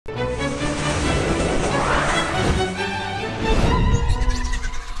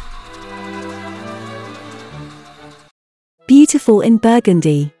beautiful in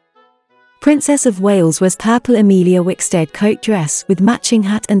burgundy. Princess of Wales wears purple Emilia Wickstead coat dress with matching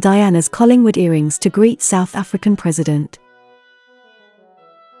hat and Diana's Collingwood earrings to greet South African President.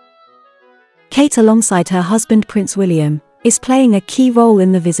 Kate, alongside her husband Prince William, is playing a key role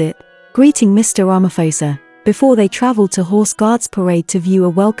in the visit, greeting Mr. Ramaphosa, before they travel to Horse Guards Parade to view a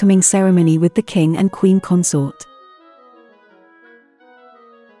welcoming ceremony with the King and Queen Consort.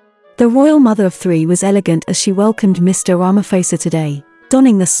 The royal mother of three was elegant as she welcomed Mr. Ramaphosa today,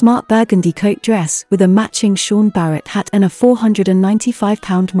 donning the smart burgundy coat dress with a matching Sean Barrett hat and a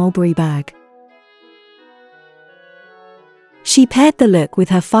 £495 mulberry bag. She paired the look with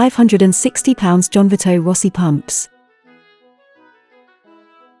her £560 John Vito Rossi pumps.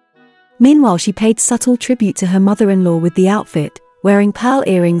 Meanwhile, she paid subtle tribute to her mother-in-law with the outfit, wearing pearl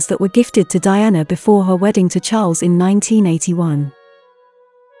earrings that were gifted to Diana before her wedding to Charles in 1981.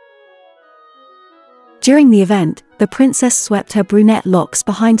 During the event, the princess swept her brunette locks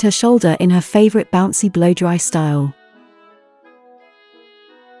behind her shoulder in her favorite bouncy blow-dry style.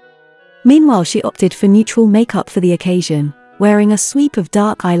 Meanwhile, she opted for neutral makeup for the occasion, wearing a sweep of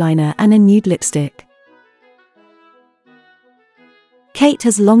dark eyeliner and a nude lipstick. Kate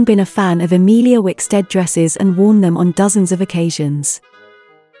has long been a fan of Emilia Wickstead dresses and worn them on dozens of occasions.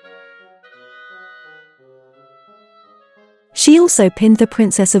 She also pinned the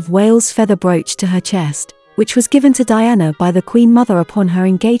Princess of Wales feather brooch to her chest, which was given to Diana by the Queen Mother upon her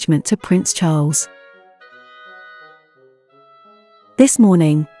engagement to Prince Charles. This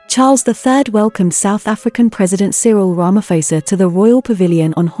morning, Charles III welcomed South African President Cyril Ramaphosa to the Royal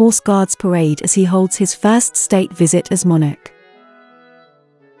Pavilion on Horse Guards Parade as he holds his first state visit as monarch.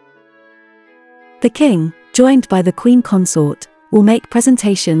 The King, joined by the Queen Consort, will make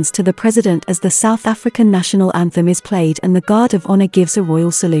presentations to the President as the South African national anthem is played and the Guard of Honour gives a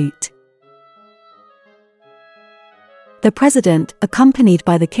royal salute. The President, accompanied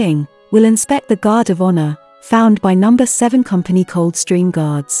by the King, will inspect the Guard of Honour, found by No. 7 Company Coldstream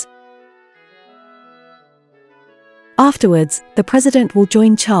Guards. Afterwards, the President will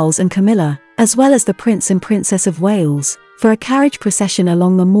join Charles and Camilla, as well as the Prince and Princess of Wales, for a carriage procession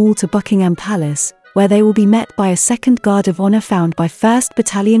along the Mall to Buckingham Palace, where they will be met by a second Guard of Honour found by 1st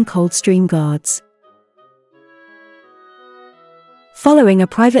Battalion Coldstream Guards. Following a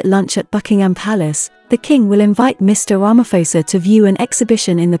private lunch at Buckingham Palace, the King will invite Mr. Ramaphosa to view an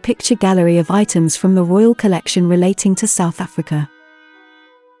exhibition in the picture gallery of items from the royal collection relating to South Africa.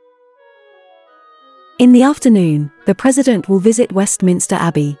 In the afternoon, the President will visit Westminster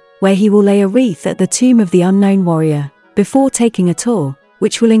Abbey, where he will lay a wreath at the tomb of the unknown warrior, before taking a tour,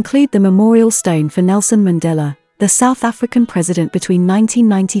 which will include the memorial stone for Nelson Mandela, the South African president between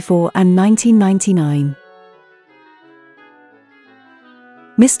 1994 and 1999.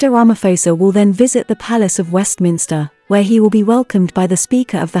 Mr. Ramaphosa will then visit the Palace of Westminster, where he will be welcomed by the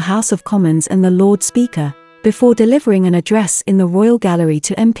Speaker of the House of Commons and the Lord Speaker, before delivering an address in the Royal Gallery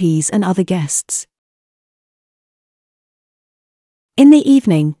to MPs and other guests. In the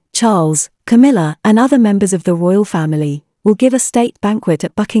evening, Charles, Camilla, and other members of the royal family will give a state banquet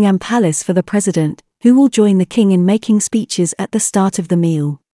at Buckingham Palace for the President, who will join the King in making speeches at the start of the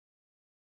meal.